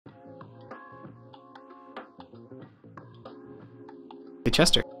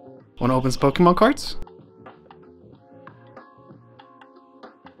Chester. Wanna open some Pokemon cards?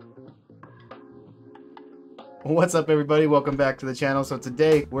 What's up everybody, welcome back to the channel. So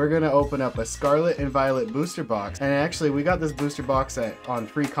today we're gonna open up a Scarlet and Violet booster box, and actually we got this booster box on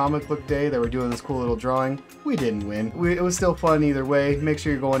Free Comic Book Day. They were doing this cool little drawing. We didn't win. It was still fun either way. Make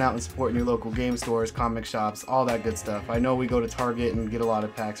sure you're going out and supporting your local game stores, comic shops, all that good stuff. I know we go to Target and get a lot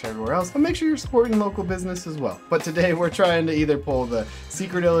of packs everywhere else, but make sure you're supporting local business as well. But today we're trying to either pull the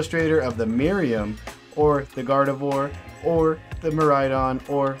Secret Illustrator of the Miriam, or the Gardevoir, or the Miraidon,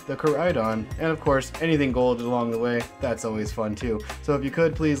 or the Koraidon, and of course anything gold along the way. That's always fun too. So if you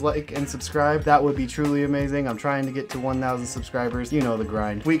could please like and subscribe, that would be truly amazing. I'm trying to get to 1,000 subscribers. You know the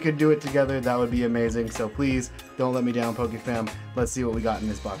grind. If we could do it together, that would be amazing. So please don't let me down, PokeFam. Let's see what we got in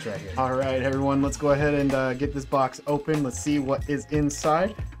this box right here. All right everyone, let's go ahead and get this box open. Let's see what is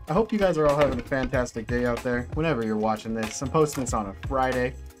inside. I hope you guys are all having a fantastic day out there whenever you're watching this. I'm posting this on a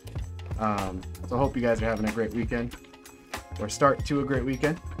Friday, so I hope you guys are having a great weekend, or start to a great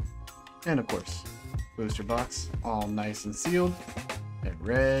weekend. And of course, booster box all nice and sealed and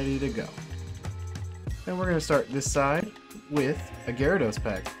ready to go. And we're going to start this side with a Gyarados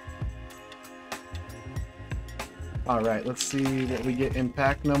pack. Alright, let's see what we get in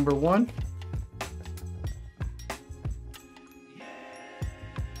pack number 1.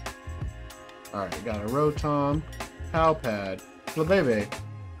 Alright, got a Rotom, Palpad, Flabebe,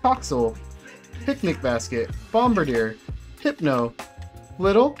 Toxel, Picnic Basket, Bombardier, Hypno,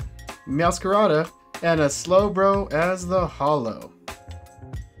 Little, Meowscarada, and a Slowbro as the holo.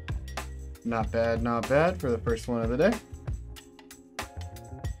 Not bad for the first one of the day.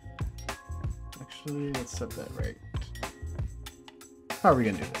 Actually, let's set that right. How are we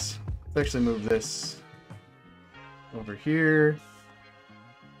gonna do this? Let's actually move this over here.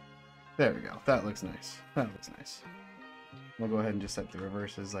 There we go. That looks nice. That looks nice. We'll go ahead and just set the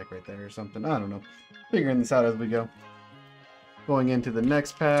reverses like right there or something. I don't know. Figuring this out as we go. Going into the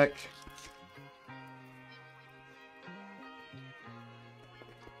next pack.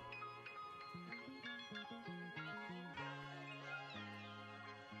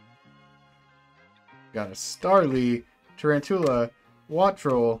 Got a Starly, Tarantula,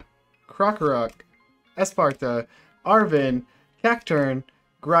 Wattrel, Krokorok, Esparta, Arven, Cacturn,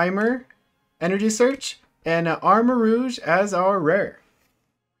 Grimer, Energy Search, and Armarouge as our rare.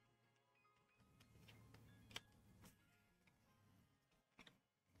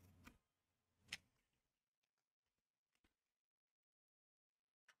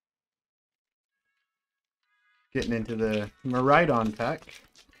 Getting into the Miraidon pack.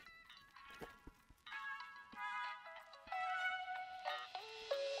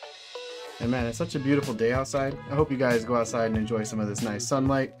 And man, it's such a beautiful day outside. I hope you guys go outside and enjoy some of this nice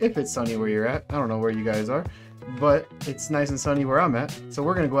sunlight. If it's sunny where you're at. I don't know where you guys are, but it's nice and sunny where I'm at. So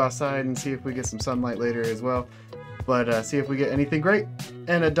we're going to go outside and see if we get some sunlight later as well. But see if we get anything great.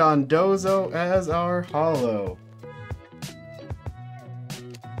 And a Dondozo as our holo.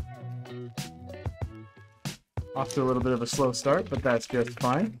 Off to a little bit of a slow start, but that's just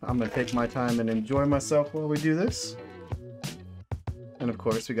fine. I'm going to take my time and enjoy myself while we do this. And of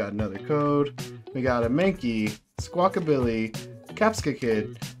course, we got another code. We got a Mankey, Squawkabilly, Capska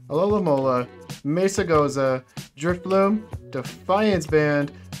Kid, Alola, Mesagoza, Drifloom, Defiance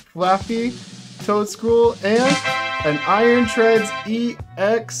Band, Flaffy, Toadskrull, and an Iron Treads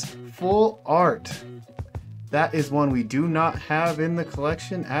EX Full Art. That is one we do not have in the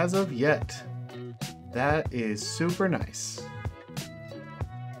collection as of yet. That is super nice.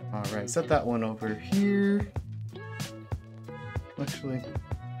 Alright, set that one over here. Actually,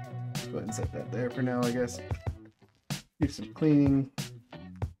 go ahead and set that there for now, I guess. Do some cleaning.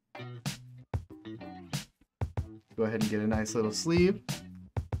 Go ahead and get a nice little sleeve.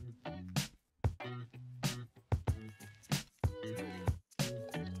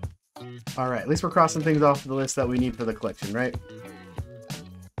 Alright, at least we're crossing things off the list that we need for the collection, right?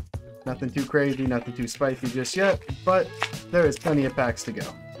 Nothing too crazy, nothing too spicy just yet, but there is plenty of packs to go.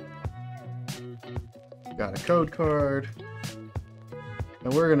 Got a code card.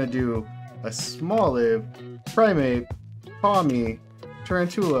 And we're going to do a Smoliv, Primeape, Pawmi,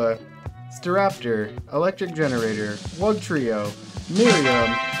 Tarantula, Staraptor, Electric Generator, Wugtrio,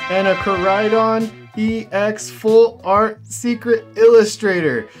 Miriam, and a Koraidon EX Full Art Secret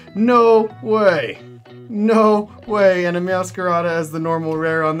Illustrator. No way! No way! And a Meowscarada as the normal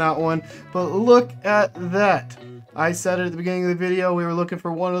rare on that one. But look at that! I said it at the beginning of the video, we were looking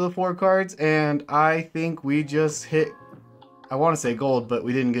for one of the 4 cards, and I think we just hit, I want to say gold, but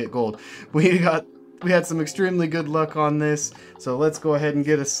we didn't get gold. We had some extremely good luck on this, so let's go ahead and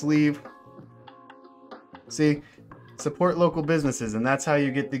get a sleeve. See, Support local businesses, and that's how you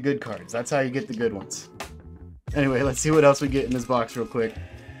get the good cards. That's how you get the good ones. Anyway, let's see what else we get in this box real quick.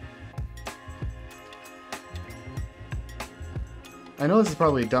 I know this is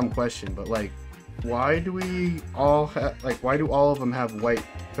probably a dumb question, but like, why do we all have, like, why do all of them have white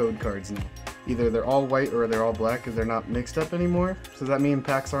code cards now? Either they're all white or they're all black because they're not mixed up anymore. So does that mean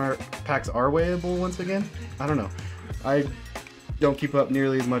packs are weighable once again? I don't know. I don't keep up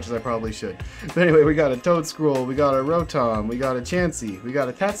nearly as much as I probably should. But anyway, we got a Toadscroll, we got a Rotom, we got a Chansey, we got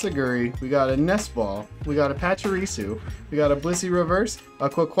a Tatsuguri, we got a Nestball, we got a Pachirisu, we got a Blissey Reverse, a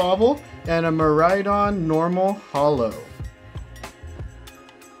Quaquaval, and a Koraidon Normal Hollow.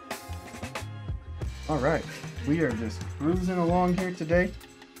 Alright, we are just cruising along here today.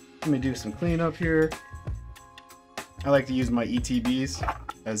 Let me do some cleanup here. I like to use my ETBs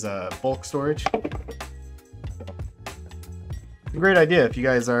as a bulk storage. A great idea if you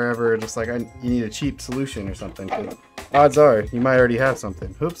guys are ever just like, you need a cheap solution or something. 'Cause odds are you might already have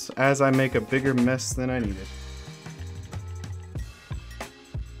something. Oops, as I make a bigger mess than I needed.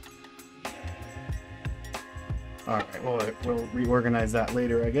 Alright, well, we'll reorganize that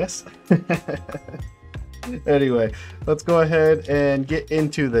later, I guess. Anyway, let's go ahead and get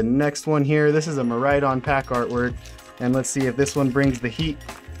into the next one here. This is a Koraidon pack artwork, and let's see if this one brings the heat.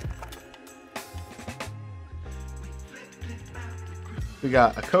 We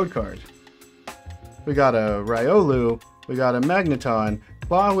got a code card. We got a Riolu. We got a Magneton,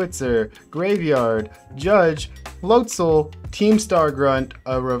 Clawitzer, Graveyard, Judge, Floatzel, Team Star Grunt,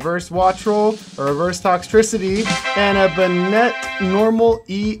 a Reverse Watchroll, a Reverse Toxtricity, and a Banette Normal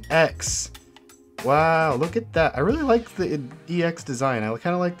EX. Wow, look at that. I really like the EX design. I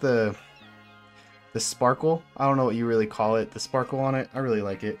kind of like the sparkle. I don't know what you really call it. The sparkle on it. I really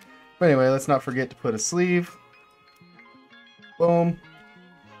like it. But anyway, let's not forget to put a sleeve. Boom.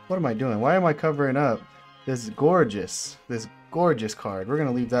 What am I doing? Why am I covering up this gorgeous card? We're going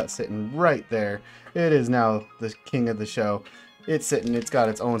to leave that sitting right there. It is now the king of the show. It's sitting. It's got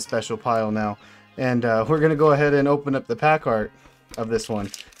its own special pile now. And we're going to go ahead and open up the pack art of this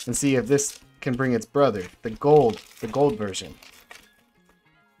one and see if this can bring its brother, the gold version.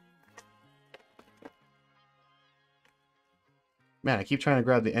 Man, I keep trying to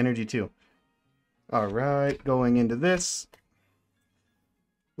grab the energy too. Alright, going into this,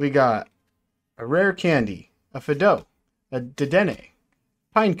 we got a Rare Candy, a Fido, a Dedenne,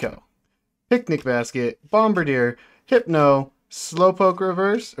 Pineco, Picnic Basket, Bombardier, Hypno, Slowpoke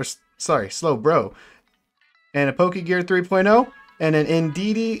Reverse, or sorry, Slowbro, and a Pokegear 3.0, and an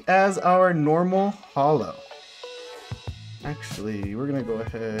Indeedee as our normal hollow. Actually, we're gonna go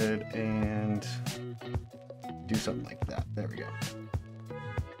ahead and do something like that. There we go.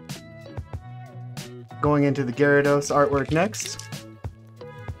 Going into the Gyarados artwork next.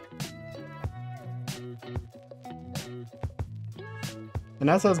 And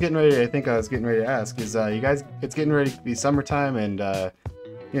as I was getting ready, I think I was getting ready to ask, is you guys, it's getting ready to be summertime, and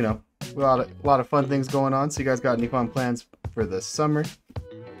you know, a lot of fun things going on. So you guys got any fun plans for the summer? So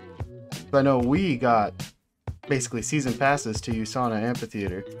I know we got basically season passes to USANA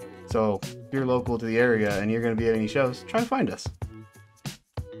Amphitheater. So if you're local to the area and you're going to be at any shows, try to find us.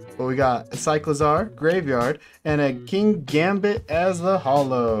 But we got a Cyclizar, Graveyard, and a King Gambit as the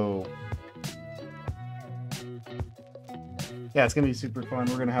hollow. Yeah, it's going to be super fun.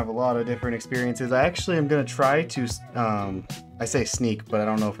 We're going to have a lot of different experiences. I actually am going to try to, I say sneak, but I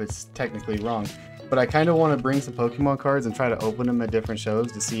don't know if it's technically wrong. But I kind of want to bring some Pokemon cards and try to open them at different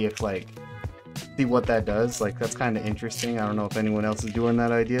shows to see if, like, see what that does. Like, that's kind of interesting. I don't know if anyone else is doing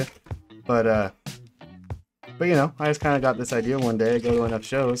that idea. But you know, I just kind of got this idea one day. I go to enough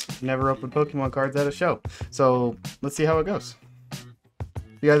shows. Never opened Pokemon cards at a show. So, let's see how it goes.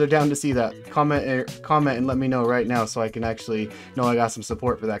 If you guys are down to see that, comment and let me know right now so I can actually know I got some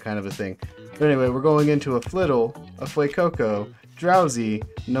support for that kind of a thing. But anyway, we're going into a Flittle, a Fuecoco, Drowsy,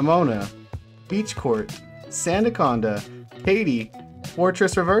 Nemona, Beach Court, Sandaconda, Katie,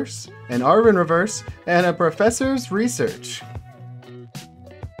 Fortress Reverse, an Arvin Reverse, and a Professor's Research.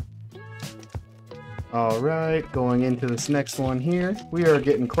 Alright, going into this next one here. We are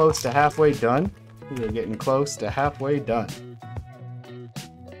getting close to halfway done. We are getting close to halfway done.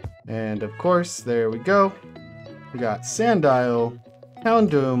 And of course, there we go. We got Sandile,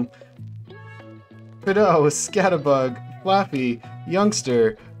 Houndoom, Fido, Scatterbug, Flappy,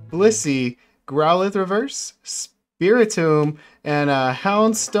 Youngster, Blissey, Growlithe Reverse, Spiritomb, and a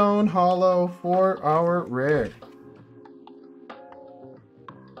Houndstone Hollow for our rare.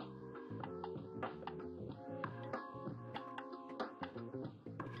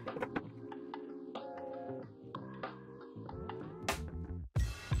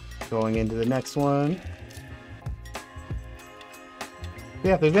 Going into the next one.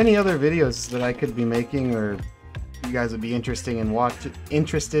 Yeah, if there's any other videos that I could be making or you guys would be interested in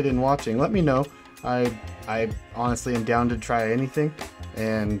watching, let me know. I honestly am down to try anything,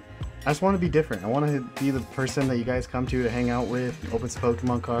 and I just want to be different. I want to be the person that you guys come to hang out with, open some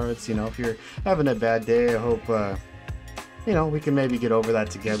Pokemon cards. You know, if you're having a bad day, I hope you know, we can maybe get over that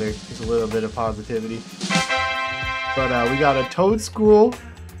together. Just a little bit of positivity. But we got a Toad School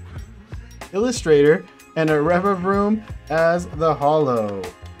Illustrator and a Revavroom as the holo.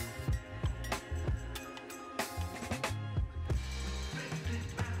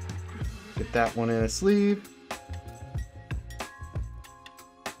 Get that one in a sleeve.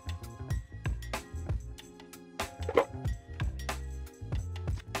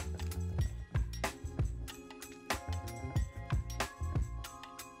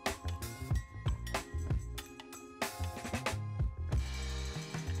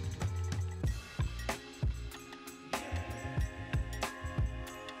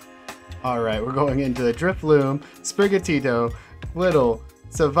 Alright, we're going into the Drifloon, Sprigatito, Little,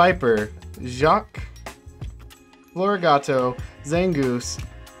 Seviper, Jacques, Florigato, Zangoose,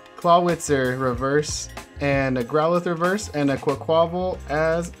 Clawitzer reverse, and a Growlithe reverse, and a Quaquaval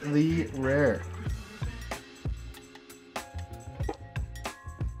as the rare.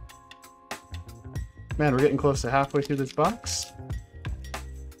 Man, we're getting close to halfway through this box.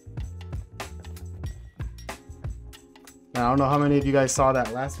 I don't know how many of you guys saw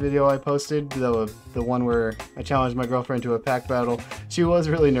that last video I posted, the one where I challenged my girlfriend to a pack battle. She was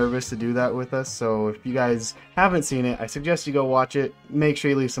really nervous to do that with us, so if you guys haven't seen it, I suggest you go watch it. Make sure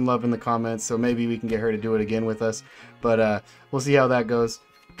you leave some love in the comments, so maybe we can get her to do it again with us. But we'll see how that goes.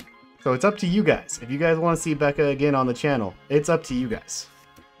 So it's up to you guys. If you guys want to see Becca again on the channel, it's up to you guys.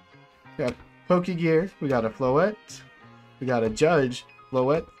 We got Pokegear, we got a Floette, we got a Judge,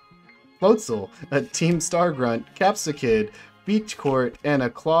 Floette, Floatzel, a Team Star Grunt, Capsakid, Beach Court, and a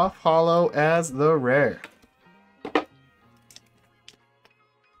Cloth Holo as the rare.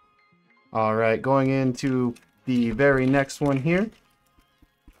 Alright, going into the very next one here.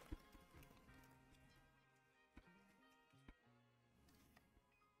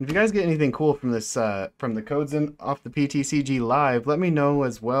 If you guys get anything cool from this, from the codes in off the PTCG Live, let me know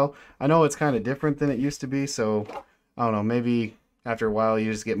as well. I know it's kind of different than it used to be, so I don't know, maybe after a while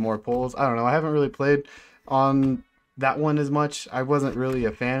you just get more pulls. I don't know, I haven't really played on that one as much. I wasn't really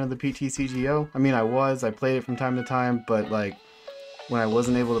a fan of the PTCGO. I mean, I played it from time to time, but like when I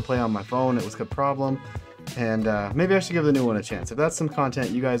wasn't able to play on my phone, it was a problem. And maybe I should give the new one a chance. If that's some content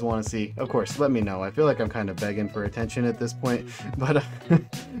you guys want to see, of course, let me know. I feel like I'm kind of begging for attention at this point, but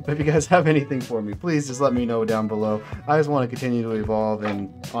if you guys have anything for me, please just let me know down below. I just want to continue to evolve,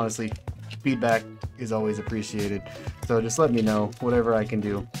 and honestly, feedback is always appreciated. So just let me know whatever I can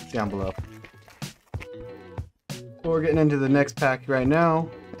do down below. So we're getting into the next pack right now,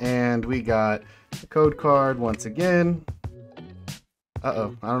 and we got a code card once again.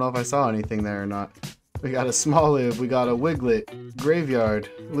 Uh-oh, I don't know if I saw anything there or not. We got a Smoliv, we got a Wiglet, Graveyard,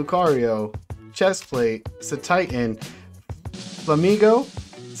 Lucario, Chestplate, Satitan, Flamigo,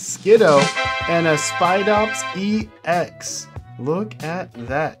 Skiddo, and a Spidops EX. Look at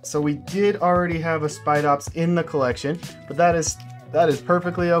that. So we did already have a Spidops in the collection, but that is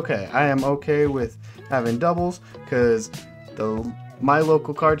perfectly okay. I am okay with having doubles, because my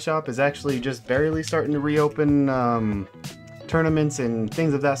local card shop is actually just barely starting to reopen tournaments and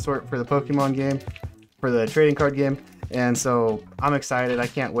things of that sort for the Pokemon game, for the trading card game, and so I'm excited. I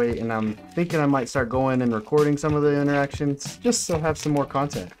can't wait, and I'm thinking I might start going and recording some of the interactions just so I have some more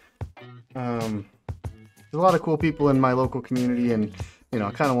content. There's a lot of cool people in my local community, and you know,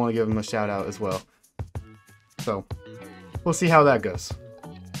 I kind of want to give them a shout out as well. So we'll see how that goes.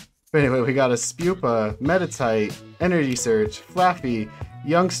 But anyway, we got a Spupa, Metatite, Energy Surge, Flaffy,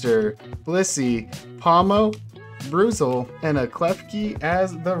 Youngster, Blissey, Pomo, Bruizel, and a Klefki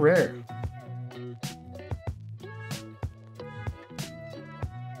as the rare.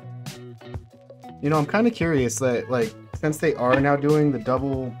 You know, I'm kind of curious that, like, since they are now doing the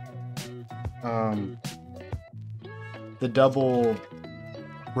double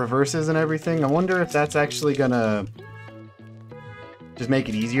reverses and everything, I wonder if that's actually gonna just make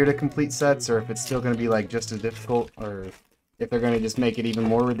it easier to complete sets, or if it's still gonna be like just as difficult, or if they're gonna just make it even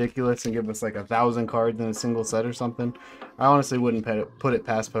more ridiculous and give us like 1,000 cards in a single set or something. I honestly wouldn't put it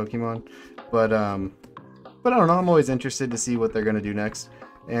past Pokemon, but I don't know. I'm always interested to see what they're gonna do next.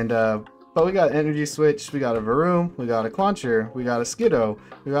 And but we got Energy Switch, we got a Varoom, we got a Clauncher, we got a Skiddo,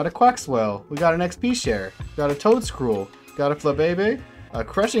 we got a Quaxwell, we got an XP Share, we got a Toedscruel, got a Flabebe, a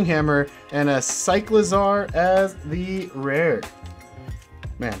Crushing Hammer, and a Cyclizar as the rare.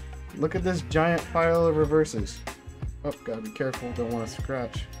 Man, look at this giant pile of reverses. Oh, gotta be careful. Don't want to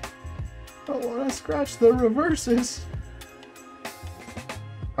scratch. Don't want to scratch the reverses.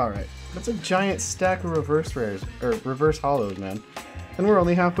 Alright, that's a giant stack of reverse rares, or reverse hollows, man. And we're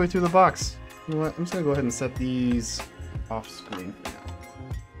only halfway through the box. You know what? I'm just gonna go ahead and set these off screen for now.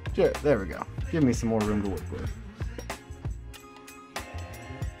 Sure, there we go. Give me some more room to work with.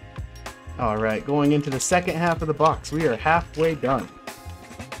 Alright, going into the second half of the box. We are halfway done.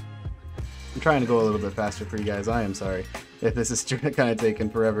 I'm trying to go a little bit faster for you guys. I am sorry if this is kind of taking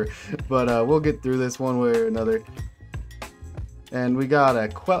forever. But we'll get through this one way or another. And we got a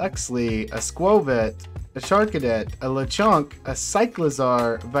Quexley, a Squovet, a Charcadet, a Lechonk, a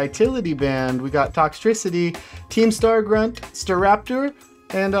Cyclizar, Vitality Band, we got Toxtricity, Team Stargrunt, Staraptor,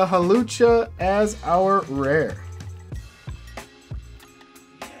 and a Halucha as our rare.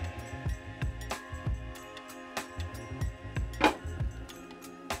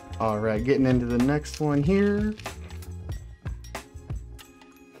 Alright, getting into the next one here.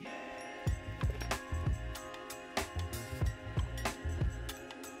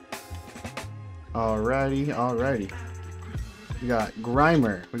 Alrighty. We got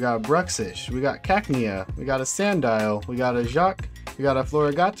Grimer, we got a Bruxish, we got Cacnea, we got a Sandile, we got a Jacques, we got a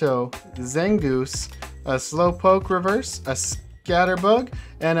Florigato, Zangoose, a Slowpoke Reverse, a Scatterbug,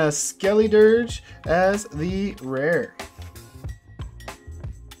 and a Skellydirge as the rare.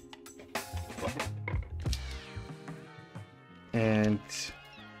 And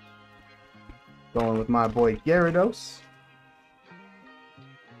going with my boy Gyarados.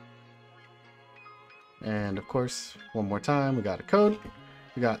 And of course, one more time, we got a code.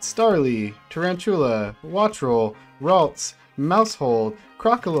 We got Starly, Tarantula, Wattrel, Ralts, Mousehold,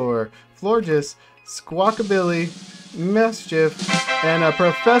 Crocolore, Florges, Squawkabilly, Mischief, and a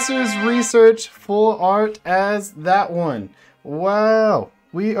Professor's Research full art as that one. Wow,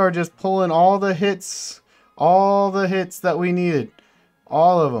 we are just pulling all the hits that we needed.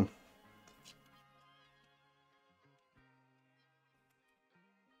 All of them.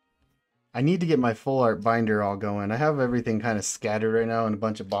 I need to get my full art binder all going. I have everything kind of scattered right now in a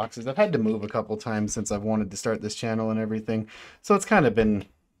bunch of boxes. I've had to move a couple times since I've wanted to start this channel and everything. So it's kind of been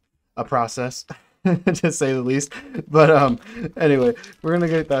a process, to say the least. But anyway, we're going to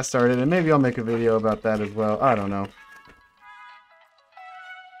get that started, and maybe I'll make a video about that as well. I don't know.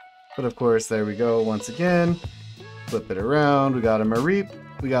 But of course, there we go once again. Flip it around. We got a Mareep.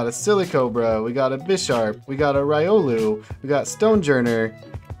 We got a Silicobra. We got a Bisharp. We got a Riolu. We got Stonejourner.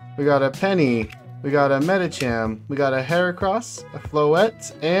 We got a Penny, we got a Medicham, we got a Heracross, a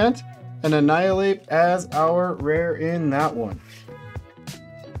Floette, and an Annihilate as our rare in that one.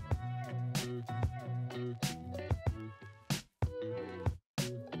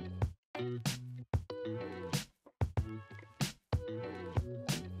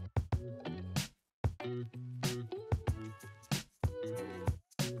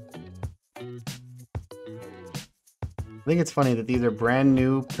 I think it's funny that these are brand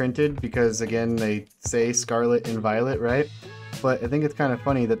new printed because, again, they say Scarlet and Violet, right? But I think it's kind of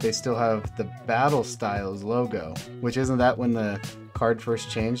funny that they still have the Battle Styles logo, which isn't that when the card first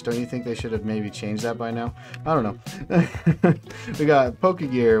changed? Don't you think they should have maybe changed that by now? I don't know. We got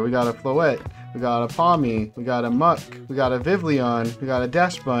Pokegear, we got a Floette, we got a Palmy, we got a Muck, we got a Vivleon, we got a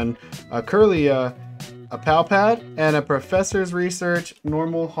Dashbun, a Curlia, a Palpad, and a Professor's Research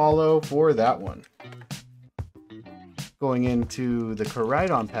normal holo for that one. Going into the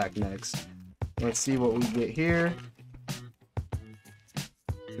Koraidon pack next. Let's see what we get here.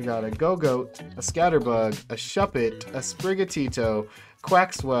 We got a Gogoat, a Scatterbug, a Shuppet, a Sprigatito,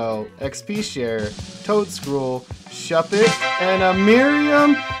 Quaxwell, XP Share, Toadscruel, Shuppet, and a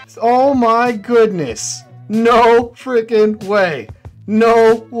Miriam. Oh my goodness. No freaking way.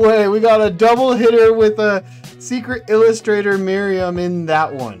 No way. We got a double hitter with a Secret Illustrator Miriam in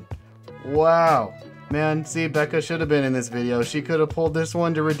that one. Wow. Man, see, Becca should have been in this video. She could have pulled this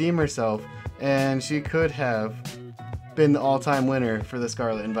one to redeem herself, and she could have been the all-time winner for the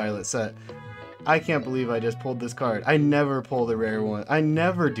Scarlet and Violet set. I can't believe I just pulled this card. I never pull the rare one. I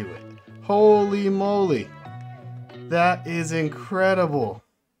never do it. Holy moly. That is incredible.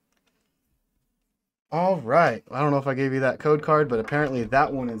 Alright. I don't know if I gave you that code card, but apparently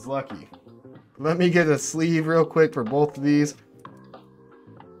that one is lucky. Let me get a sleeve real quick for both of these.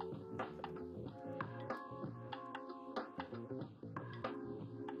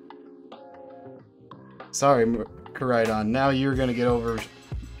 Sorry, Koraidon. Now you're gonna get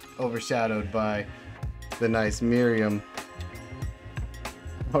overshadowed by the nice Miriam.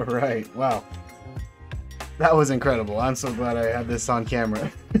 All right, wow, that was incredible. I'm so glad I had this on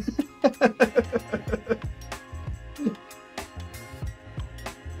camera.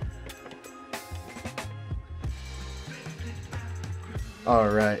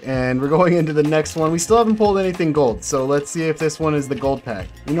 Alright, and we're going into the next one. We still haven't pulled anything gold, so let's see if this one is the gold pack.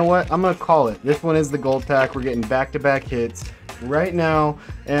 You know what? I'm going to call it. This one is the gold pack. We're getting back-to-back hits right now,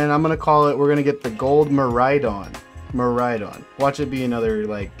 and I'm going to call it, we're going to get the gold Miraidon. Miraidon. Watch it be another,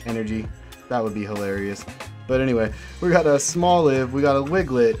 like, energy. That would be hilarious. But anyway, we got a Smoliv, we got a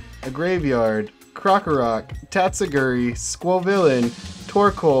Wiglet, a Graveyard, Krokorok, Tatsuguri, Squavillin,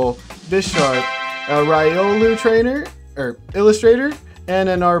 Torkoal, Bisharp, a Riolu trainer, or Illustrator, and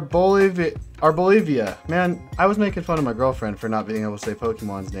an Arbolivia. Man, I was making fun of my girlfriend for not being able to say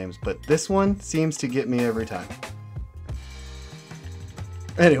Pokemon's names, but this one seems to get me every time.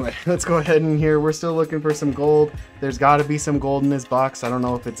 Anyway, let's go ahead and here. We're still looking for some gold. There's got to be some gold in this box. I don't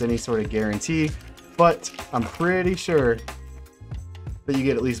know if it's any sort of guarantee, but I'm pretty sure that you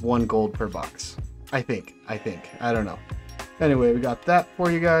get at least 1 gold per box. I think. I don't know. Anyway, we got that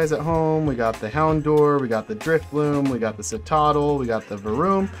for you guys at home. We got the Houndour, we got the Drifloon, we got the Citadel, we got the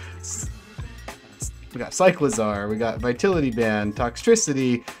Varoom, we got Cyclizar, we got Vitality Band,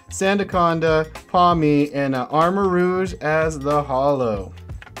 Toxtricity, Sandaconda, Pawmi, and Armarouge as the holo.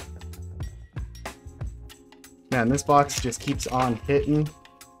 Man, this box just keeps on hitting.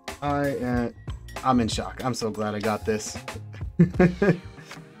 I'm in shock. I'm so glad I got this.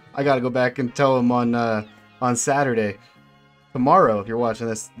 I gotta go back and tell him on Saturday. Tomorrow, if you're watching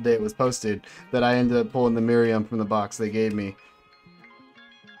this the day it was posted, that I ended up pulling the Miriam from the box they gave me.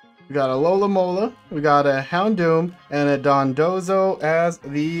 We got a Alola, we got a Houndoom, and a Dondozo as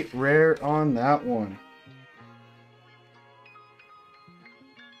the rare on that one.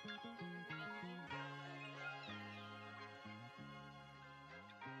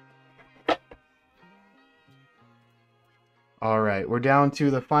 Alright, we're down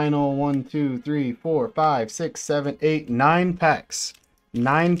to the final 1, 2, 3, 4, 5, 6, 7, 8, 9 packs.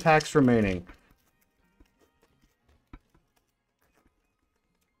 9 packs remaining.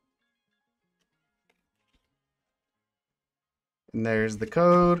 And there's the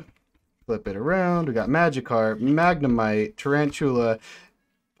code. Flip it around. We got Magikarp, Magnemite, Tarantula,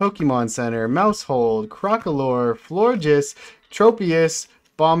 Pokemon Center, Mousehold, Crocalor, Florges, Tropius,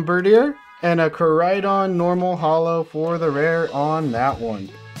 Bombardier, and a Koraidon normal holo for the rare on that one.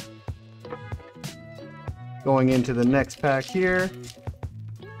 Going into the next pack here.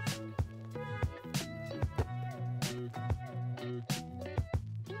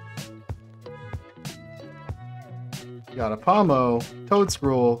 Got a Pomo,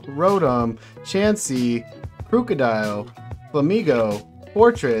 Toedscruel, Rotom, Chansey, Crocodile, Flamigo,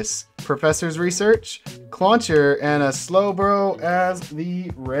 Fortress, Professor's Research, Clauncher, and a Slowbro as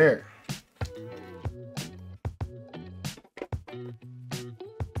the rare.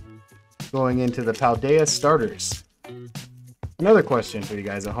 Going into the Paldea starters. Another question for you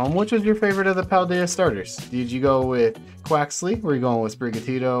guys at home. Which was your favorite of the Paldea starters? Did you go with Quaxley? Were you going with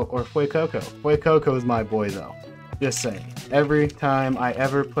Sprigatito or Fuecoco? Fuecoco is my boy though. Just saying. Every time I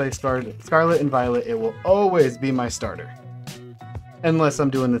ever play Scarlet and Violet, it will always be my starter. Unless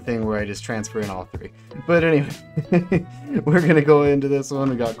I'm doing the thing where I just transfer in all 3. But anyway, we're going to go into this one.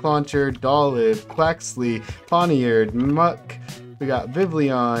 We got Clauncher, Dolliv, Quaxley, Pawniard, Muck. We got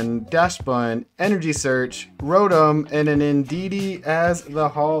Vivillon, Dashbun, Energy Search, Rotom, and an Indeedee as the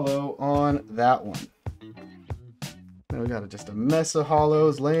holo on that one. Then we got just a mess of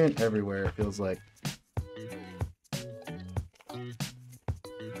holos laying everywhere, it feels like.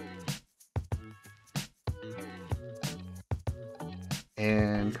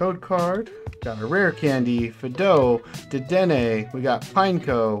 And code card. Got a Rare Candy, Fidough, Dedenne, we got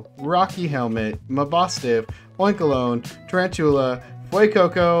Pineco, Rocky Helmet, Mabosstiff, Oinkalone, Tarantula,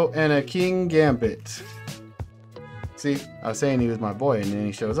 Fuecoco, and a King Gambit. See, I was saying he was my boy and then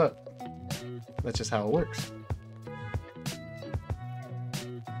he shows up. That's just how it works.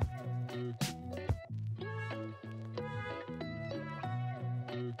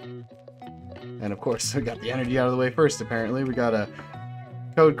 And of course, we got the energy out of the way first, apparently. We got a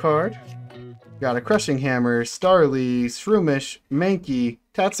code card. Got a Crushing Hammer, Starly, Shroomish, Mankey,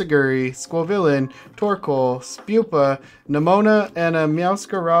 Tatsuguri, Squavillin, Torkoal, Spupa, Nemona, and a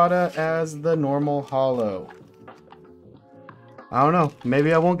Meowscarada as the normal holo. I don't know.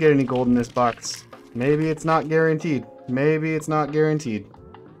 Maybe I won't get any gold in this box. Maybe it's not guaranteed. Maybe it's not guaranteed.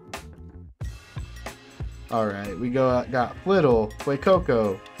 Alright, we got Flittle,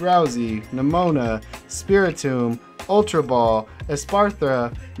 Fuecoco, Drowsy, Nemona, Spiritomb, Ultra Ball,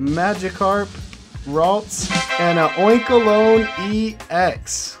 Esparthra, Magikarp, Ralts, and a Oinkalone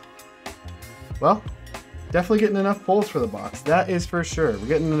EX. Well, definitely getting enough pulls for the box. That is for sure. We're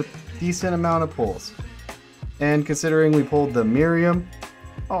getting a decent amount of pulls. And considering we pulled the Miriam,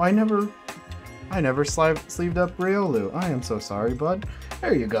 oh, I never I never sleeved up Riolu. I am so sorry, bud.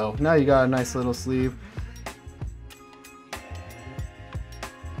 There you go. Now you got a nice little sleeve.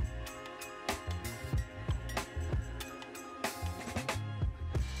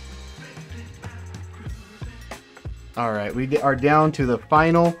 Alright, we are down to the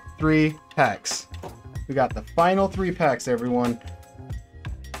final 3 packs. We got the final 3 packs, everyone.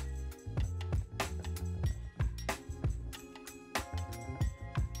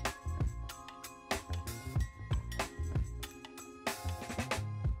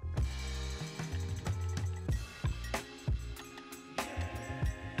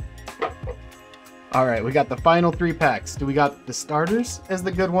 Alright, we got the final 3 packs. Do we got the starters as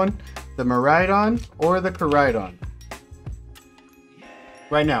the good one, the Miraidon, or the Koraidon?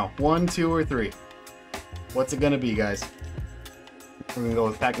 Right now, 1, 2, or 3. What's it gonna be, guys? We're gonna go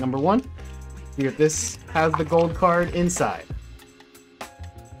with pack number 1. See if this has the gold card inside.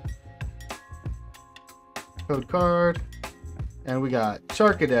 Code card. And we got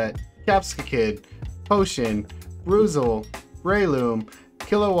Charcadet, Capsicid, Potion, Bruizel, Breloom,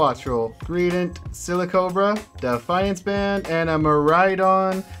 Kilowattrel, Greedent, Silicobra, Defiance Band, and a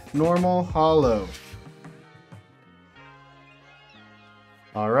Miraidon Normal Hollow.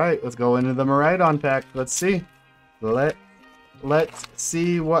 Alright, let's go into the Miraidon pack. Let's see. Let's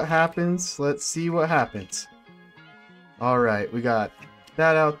see what happens. Let's see what happens. Alright, we got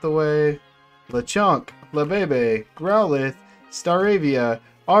that out the way. Lechonk, Lebebe, Growlithe, Staravia,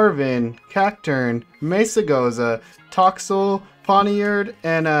 Arven, Cacturn, Mesagoza, Toxel, Poniard,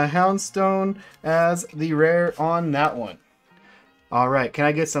 and a Houndstone as the rare on that one. Alright, can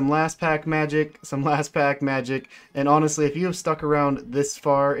I get some last pack magic? Some last pack magic. And honestly, if you have stuck around this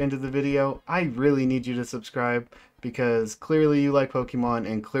far into the video, I really need you to subscribe, because clearly you like Pokemon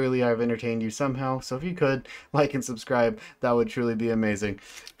and clearly I've entertained you somehow. So if you could like and subscribe, that would truly be amazing.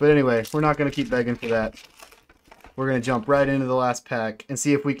 But anyway, we're not going to keep begging for that. We're going to jump right into the last pack and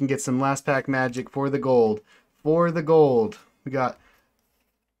see if we can get some last pack magic for the gold. For the gold, we got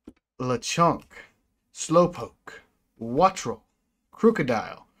Lechonk, Slowpoke, Wattrel,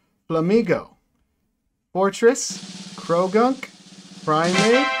 Crocodile, Flamigo, Fortress, Krogunk,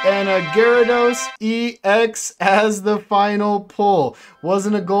 Primate, and a Gyarados EX as the final pull.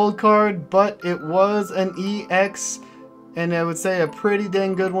 Wasn't a gold card, but it was an EX, and I would say a pretty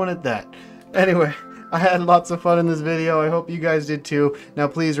dang good one at that. Anyway, I had lots of fun in this video. I hope you guys did too. Now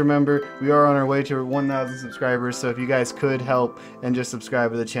please remember, we are on our way to 1,000 subscribers, so if you guys could help and just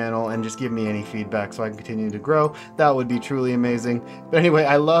subscribe to the channel and just give me any feedback so I can continue to grow, that would be truly amazing. But anyway,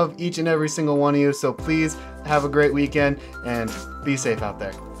 I love each and every single one of you, so please have a great weekend and be safe out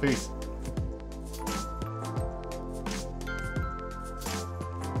there. Peace.